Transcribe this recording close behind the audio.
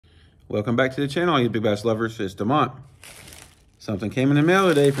Welcome back to the channel, you big bass lovers. It's Demont. Something came in the mail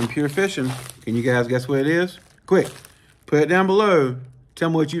today from Pure Fishing. Can you guys guess what it is? Quick, put it down below. Tell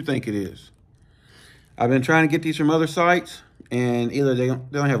me what you think it is. I've been trying to get these from other sites, and either they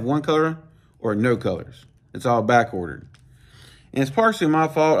don't have one color or no colors. It's all back ordered. And it's partially my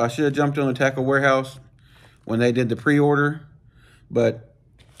fault. I should have jumped on the Tackle Warehouse when they did the pre-order, but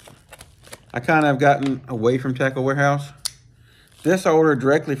I kind of gotten away from Tackle Warehouse. This I ordered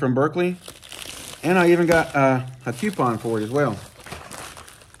directly from Berkley, and I even got a coupon for it as well.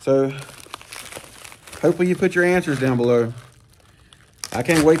 So hopefully you put your answers down below. I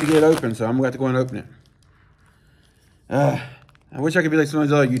can't wait to get it open, so I'm going to have to go and open it. I wish I could be like some of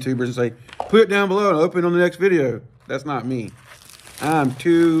those other YouTubers and say, put it down below and open it on the next video. That's not me. I'm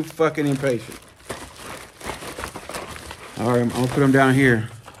too fucking impatient. All right, I'm going to put them down here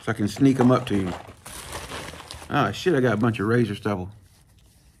so I can sneak them up to you. Oh, shit, I got a bunch of razor stubble.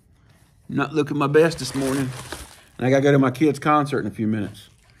 Not looking my best this morning. And I got to go to my kid's concert in a few minutes.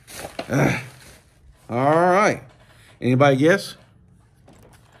 All right. Anybody guess?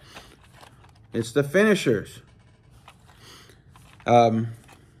 It's the finishers. I've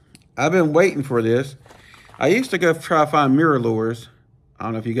been waiting for this. I used to go try to find mirror lures. I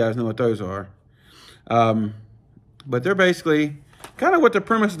don't know if you guys know what those are. But they're basically kind of what the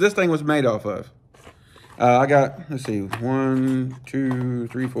premise of this thing was made off of. I got, let's see, 1, 2,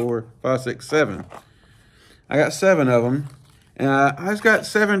 3, 4, 5, 6, 7. I got 7 of them. And I just got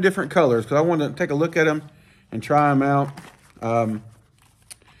 7 different colors because I wanted to take a look at them and try them out.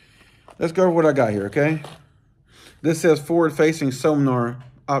 Let's go over what I got here, okay? This says forward-facing sonar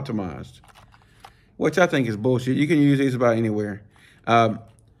optimized, which I think is bullshit. You can use these about anywhere.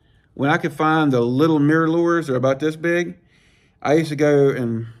 When I could find the little mirror lures that are about this big, I used to go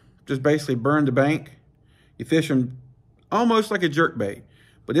and just basically burn the bank. You fish them almost like a jerkbait,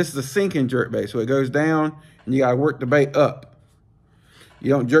 but this is a sinking jerkbait, so it goes down and you gotta work the bait up.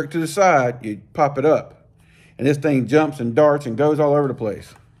 You don't jerk to the side, you pop it up. And this thing jumps and darts and goes all over the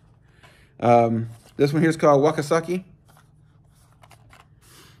place. This one here is called Wakasaki.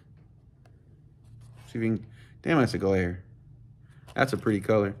 See if you can, damn, that's a glare. That's a pretty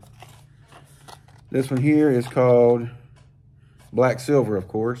color. This one here is called Black Silver, of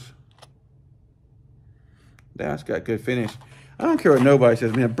course. That's got good finish. I don't care what nobody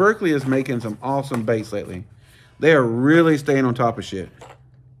says, man. Berkley is making some awesome baits lately. They are really staying on top of shit.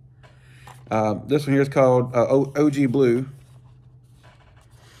 This one here is called OG Blue,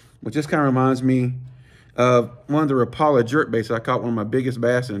 which just kind of reminds me of one of the Rapala jerkbaits I caught one of my biggest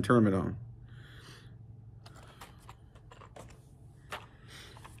bass in a tournament on.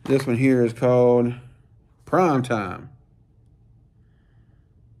 This one here is called Prime Time.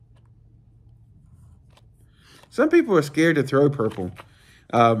 Some people are scared to throw purple.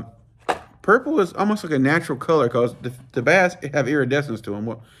 Purple is almost like a natural color because the bass have iridescence to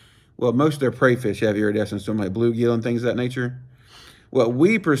them. Well, most of their prey fish have iridescence to them, like bluegill and things of that nature. What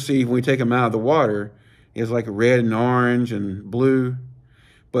we perceive when we take them out of the water is like red and orange and blue,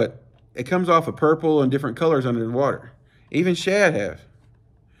 but it comes off of purple and different colors under the water. Even shad have.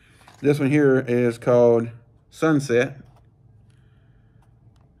 This one here is called Sunset.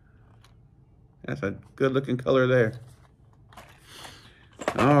 That's a good looking color there.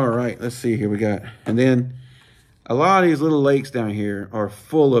 All right, let's see here we got. And then a lot of these little lakes down here are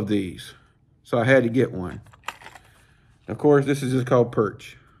full of these. So I had to get one. Of course, this is just called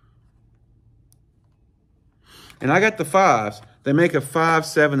perch. And I got the 5s. They make a 5,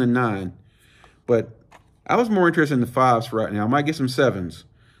 7, and 9. But I was more interested in the 5s for right now. I might get some 7s.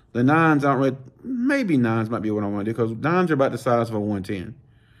 The 9s, I don't really, maybe 9s might be what I want to do because 9s are about the size of a 110.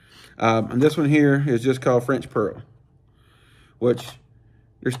 And this one here is just called French Pearl, which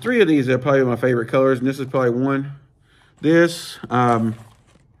there's 3 of these that are probably my favorite colors, and this is probably one. This, the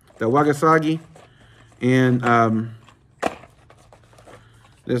Wakasagi, and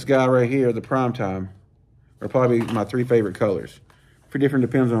this guy right here, the Prime Time, are probably my 3 favorite colors. For different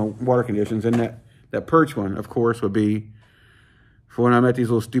depends on water conditions, and that perch one, of course, would be for when I'm at these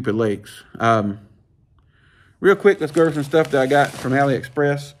little stupid lakes. Real quick, let's go over some stuff that I got from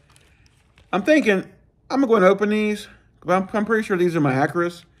AliExpress. I'm thinking I'm going to open these, but I'm pretty sure these are my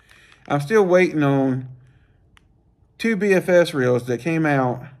Acras. I'm still waiting on 2 BFS reels that came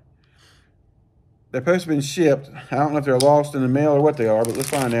out. They're supposed to have been shipped. I don't know if they're lost in the mail or what they are, but let's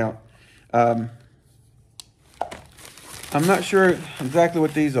find out. I'm not sure exactly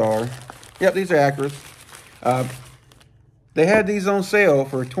what these are. Yep, these are Acras. They had these on sale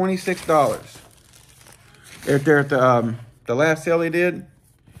for $26. They're at the last sale they did.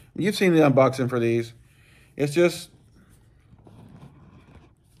 You've seen the unboxing for these. It's just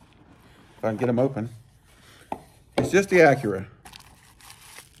if I can get them open. It's just the Acura.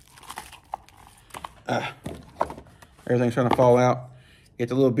 Everything's trying to fall out. Get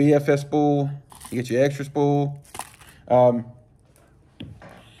the little BFS spool. You get your extra spool.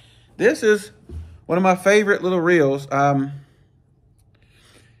 This is one of my favorite little reels.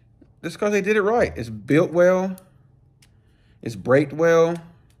 Just because they did it right. It's built well. It's braked well.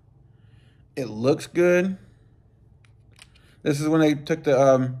 It looks good. This is when they took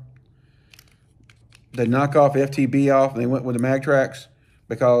the knockoff FTB off and they went with the mag tracks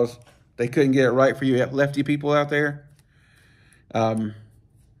because they couldn't get it right for you lefty people out there. I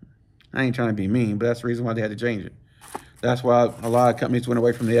ain't trying to be mean, but that's the reason why they had to change it. That's why a lot of companies went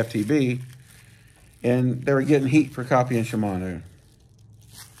away from the FTB, and they were getting heat for copying Shimano.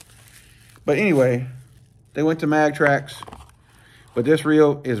 But anyway, they went to mag tracks, but this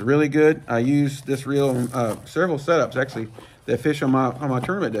reel is really good. I use this reel on several setups, actually, that fish on my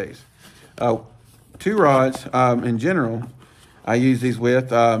tournament days. 2 rods, in general, I use these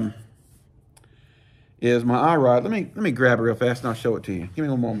with, is my eye rod. Let me grab it real fast and I'll show it to you. Give me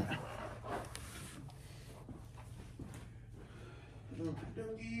one moment.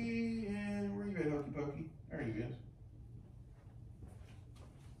 And where you at, Hokey Pokey? There he is.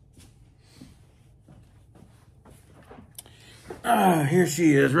 Here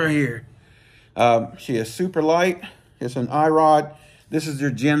she is, right here. She is super light. It's an eye rod. This is their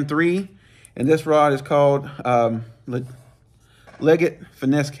Gen 3, and this rod is called Leggett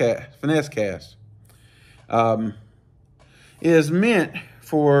Finesse Cast. It is meant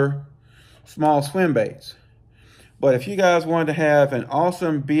for small swim baits. But if you guys wanted to have an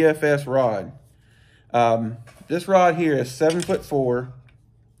awesome BFS rod, this rod here is 7'4".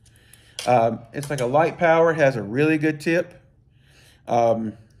 It's like a light power, has a really good tip.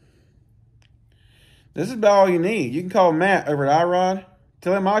 This is about all you need. You can call Matt over at iRod.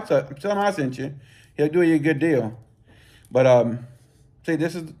 Tell him I sent you. He'll do you a good deal. But see,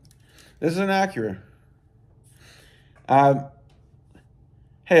 this is an Acura.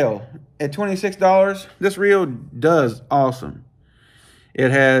 Hell, at $26, this reel does awesome.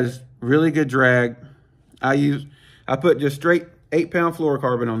 It has really good drag. I put just straight 8-pound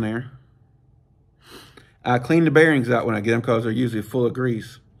fluorocarbon on there. I clean the bearings out when I get them because they're usually full of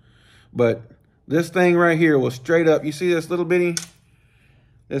grease. But this thing right here will straight up, you see this little bitty,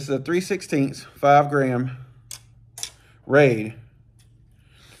 this is a 3/16 5-gram Raid.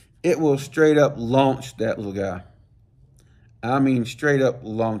 It will straight up launch that little guy. I mean, straight up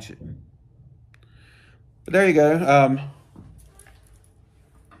launch it. But there you go.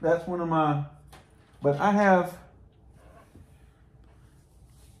 That's one of my, but I have,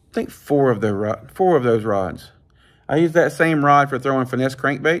 I think 4 of those rods. I use that same rod for throwing finesse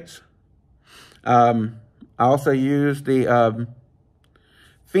crankbaits. I also use the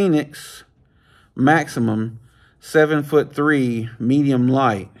Phoenix Maximum 7'3" medium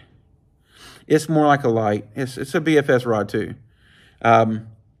light. It's more like a light. It's a BFS rod too. Some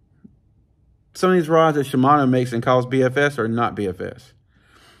of these rods that Shimano makes and calls BFS are not BFS.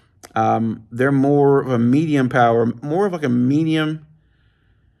 They're more of a medium power, more of like a medium,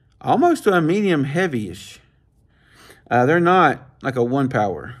 almost to a medium heavy-ish. They're not like a 1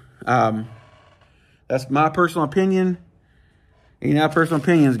 power. That's my personal opinion. You know how personal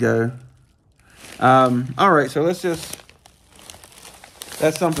opinions go. All right, so let's just,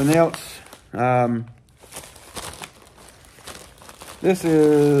 that's something else. This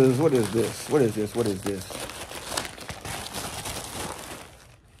is, what is this? What is this? What is this?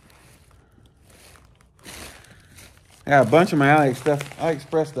 I got a bunch of my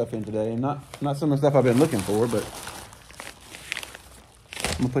AliExpress stuff in today, and not some of the stuff I've been looking for, but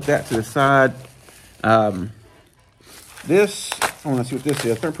I'm gonna put that to the side. This, I want to see what this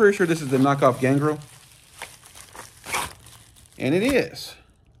is. I'm pretty sure this is the knockoff gangrel, and it is.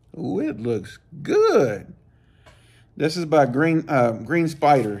 Ooh, it looks good. This is by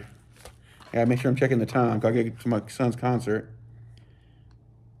GREENSPIDER. I gotta make sure I'm checking the time because I get to my son's concert.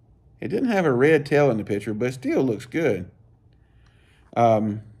 It didn't have a red tail in the picture, but it still looks good.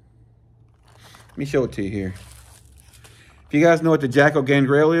 Let me show it to you here. If you guys know what the Jackal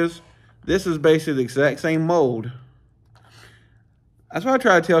Gangrel is, this is basically the exact same mold. That's what I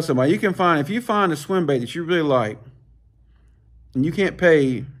try to tell somebody. You can find, if you find a swim bait that you really like, and you can't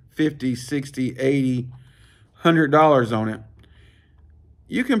pay $50, $60, $80, $100 on it,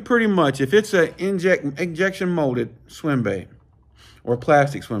 you can pretty much, if it's an injection molded swim bait or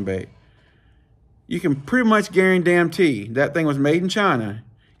plastic swim bait, you can pretty much guarantee that thing was made in China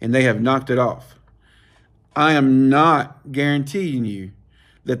and they have knocked it off. I am not guaranteeing you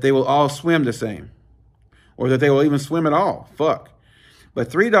that they will all swim the same or that they will even swim at all. Fuck. But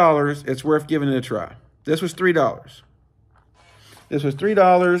 $3, it's worth giving it a try. This was $3. This was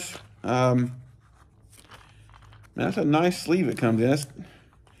 $3. That's a nice sleeve it comes in.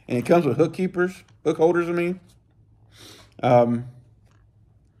 And it comes with hook holders, I mean. The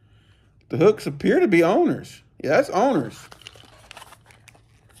hooks appear to be owners. Yeah, that's owners.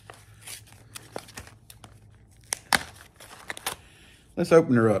 Let's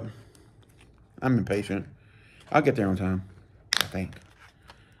open her up. I'm impatient. I'll get there on time, I think.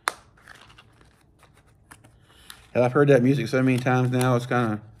 Hell, I've heard that music so many times now, it's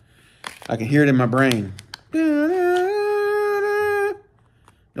kind of, I can hear it in my brain.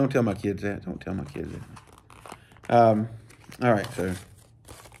 Don't tell my kids that. Don't tell my kids that. All right, so.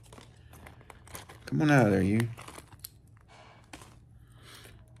 Come on out of there, you.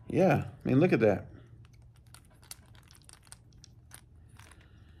 Yeah, I mean, look at that.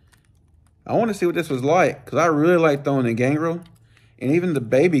 I want to see what this was like, because I really like throwing a gangrel. And even the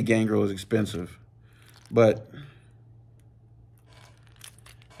baby gangrel is expensive. But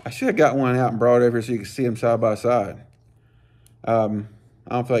I should have got one out and brought it over so you can see them side by side. I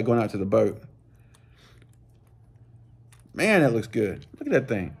don't feel like going out to the boat. Man, that looks good. Look at that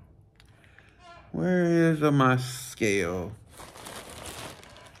thing. Where is my scale?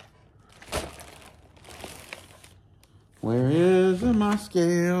 Where is my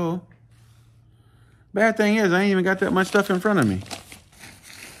scale? Bad thing is, I ain't even got that much stuff in front of me.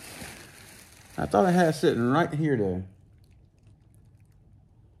 I thought I had it sitting right here, though.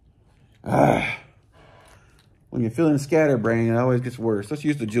 When you're feeling scatterbrained, it always gets worse. Let's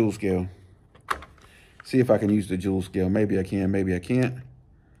use the jewel scale. See if I can use the jewel scale. Maybe I can, maybe I can't.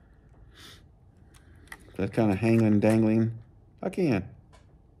 That's kind of hanging, dangling. I can.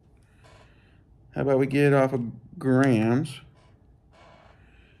 How about we get it off of grams?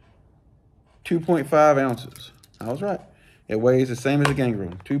 2.5 ounces. I was right. It weighs the same as a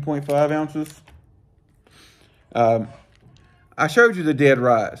gangrel. 2.5 ounces. I showed you the dead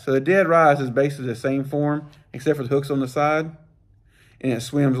rise. So the dead rise is basically the same form, except for the hooks on the side. And it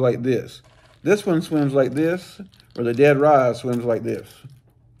swims like this. This one swims like this, or the dead rise swims like this.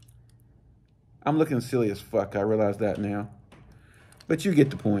 I'm looking silly as fuck. I realize that now. But you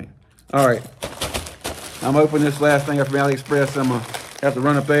get the point. All right. I'm opening this last thing up from AliExpress. I'm going to have to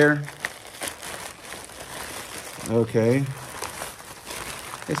run up there. Okay.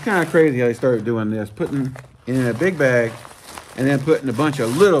 It's kind of crazy how they started doing this. Putting it in a big bag and then putting a bunch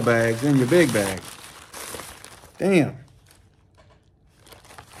of little bags in your big bag. Damn.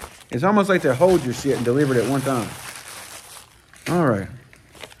 It's almost like they hold your shit and deliver it at one time. All right.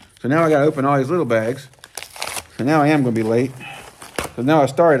 So now I got to open all these little bags. So now I am going to be late. So now I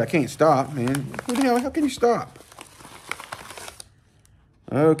started. I can't stop, man. What the hell? How can you stop?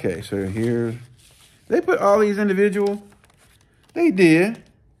 Okay, so here's... They put all these individual. They did.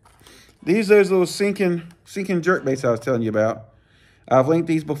 These are those little sinking jerkbaits I was telling you about. I've linked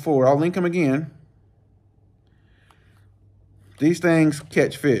these before. I'll link them again. These things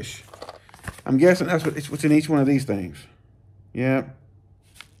catch fish. I'm guessing that's what's in each one of these things. Yeah.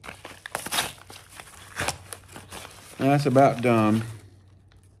 That's about done.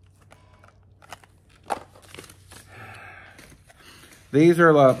 These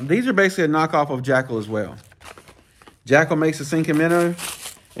are basically a knockoff of Jackal as well. Jackal makes a sinking minnow,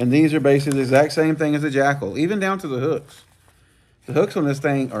 and these are basically the exact same thing as a Jackal, even down to the hooks. The hooks on this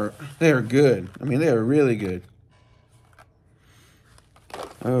thing they're good. I mean, they are really good.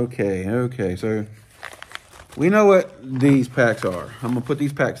 Okay, so we know what these packs are. I'm gonna put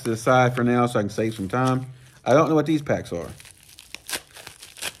these packs to the side for now so I can save some time. I don't know what these packs are.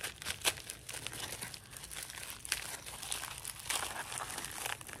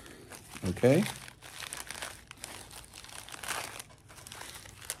 Okay.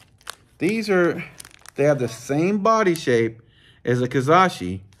 They have the same body shape as a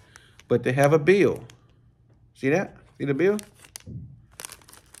Kazashi, but they have a bill. See that? See the bill?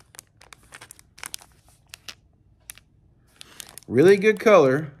 Really good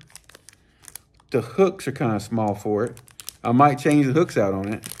color. The hooks are kind of small for it. I might change the hooks out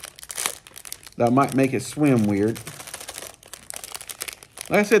on it. That might make it swim weird.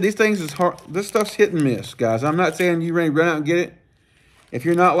 Like I said, these things is hard. This stuff's hit and miss, guys. I'm not saying you ready to run out and get it. If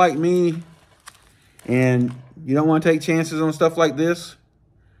you're not like me and you don't want to take chances on stuff like this,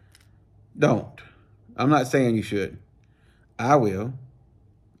 don't. I'm not saying you should. I will.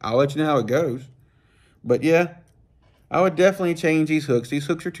 I'll let you know how it goes. But yeah, I would definitely change these hooks. These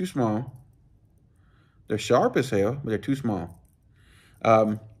hooks are too small. They're sharp as hell, but they're too small.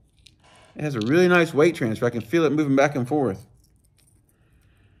 It has a really nice weight transfer. I can feel it moving back and forth.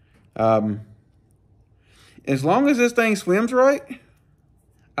 As long as this thing swims right,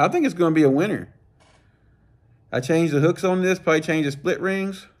 I think it's going to be a winner. I changed the hooks on this, probably changed the split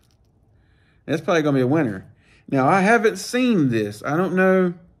rings. That's probably going to be a winner. Now, I haven't seen this. I don't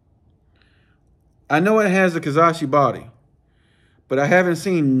know. I know it has a Kazashi body, but I haven't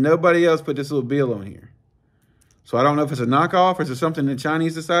seen nobody else put this little bill on here. So I don't know if it's a knockoff or is it something the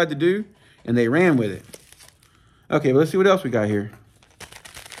Chinese decided to do and they ran with it. Okay, well, let's see what else we got here.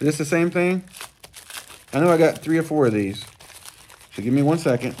 Is this the same thing? I know I got 3 or 4 of these. So give me 1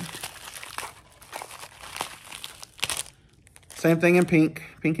 second. Same thing in pink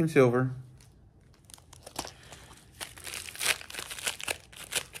and silver.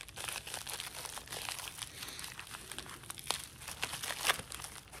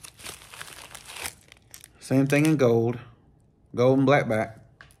 Same thing in gold and blackback.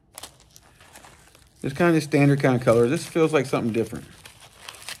 Just kind of standard kind of color. This feels like something different.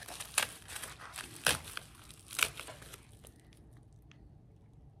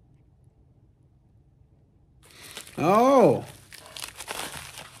 Oh,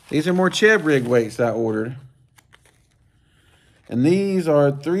 these are more Cheb rig weights I ordered. And these are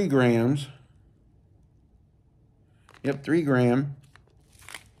 3 grams. Yep, 3 gram.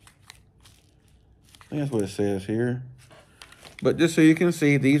 I think that's what it says here. But just so you can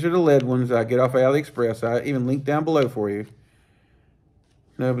see, these are the lead ones I get off of AliExpress. I even linked down below for you.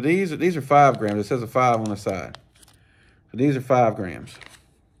 No, but these are 5 grams. It says a 5 on the side. So these are 5 grams.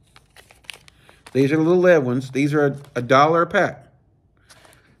 These are the little lead ones. These are $1 a pack.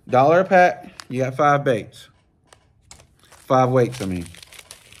 $1 a pack, you got 5 baits. 5 weights, I mean.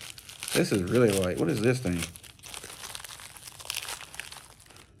 This is really light. What is this thing?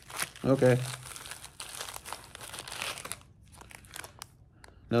 Okay.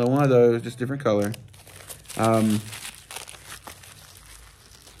 Another one of those, just different color. All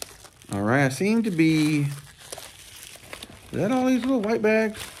right, I seem to be... Is that all these little white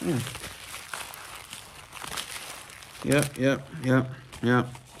bags? Yeah. Yep.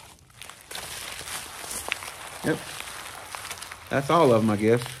 That's all of them, I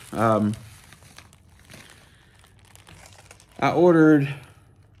guess. I ordered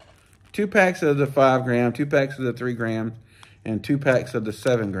 2 packs of the 5 gram, 2 packs of the 3 gram, and 2 packs of the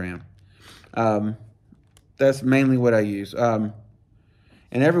 7 gram. That's mainly what I use. And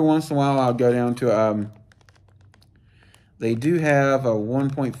every once in a while, I'll go down to, they do have a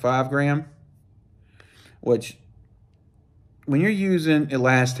 1.5 gram, which when you're using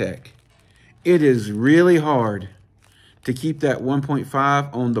Elastec, it is really hard to keep that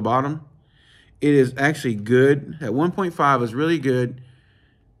 1.5 on the bottom. It is actually good. That 1.5 is really good.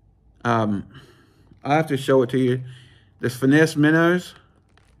 I have to show it to you. This Finesse Minnows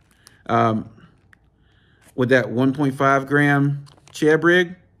with that 1.5 gram Cheb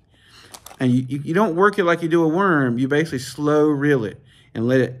rig. And you don't work it like you do a worm. You basically slow reel it and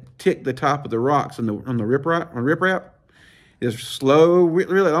let it tick the top of the rocks on the riprap. Just slow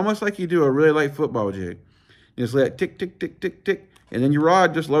reel it, almost like you do a really light football jig. Just let it tick, tick, tick, tick, tick. And then your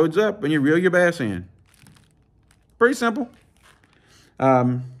rod just loads up and you reel your bass in. Pretty simple.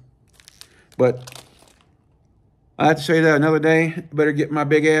 But I have to show you that another day. Better get my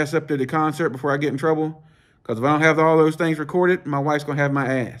big ass up to the concert before I get in trouble. Because if I don't have all those things recorded, my wife's going to have my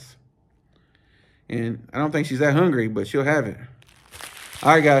ass. And I don't think she's that hungry, but she'll have it.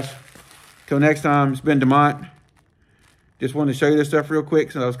 All right, guys. Till next time, it's been DeMont. Just wanted to show you this stuff real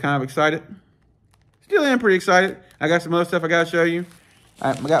quick, so I was kind of excited. Still am pretty excited. I got some other stuff I got to show you.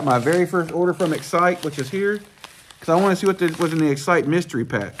 I got my very first order from Excite, which is here. Because I want to see what was in the Excite mystery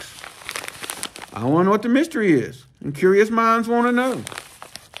packs. I want to know what the mystery is. And curious minds want to know.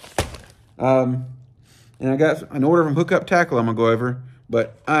 And I got an order from Hookup Tackle I'm going to go over.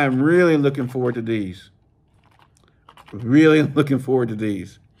 But I'm really looking forward to these. Really looking forward to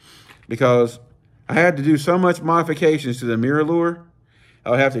these. Because I had to do so much modifications to the mirror lure.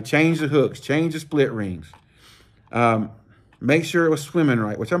 I would have to change the hooks, change the split rings. Make sure it was swimming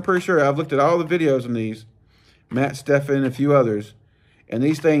right, which I'm pretty sure I've looked at all the videos on these. Matt, Stefan, and a few others. And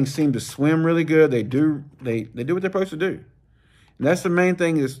these things seem to swim really good. They do what they're supposed to do. And that's the main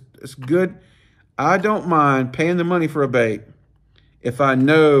thing. It's good. I don't mind paying the money for a bait if I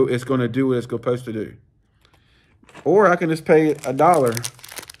know it's going to do what it's supposed to do. Or I can just pay $1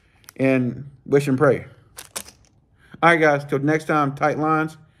 and wish and pray. All right, guys. Till next time, tight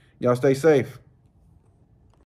lines. Y'all stay safe.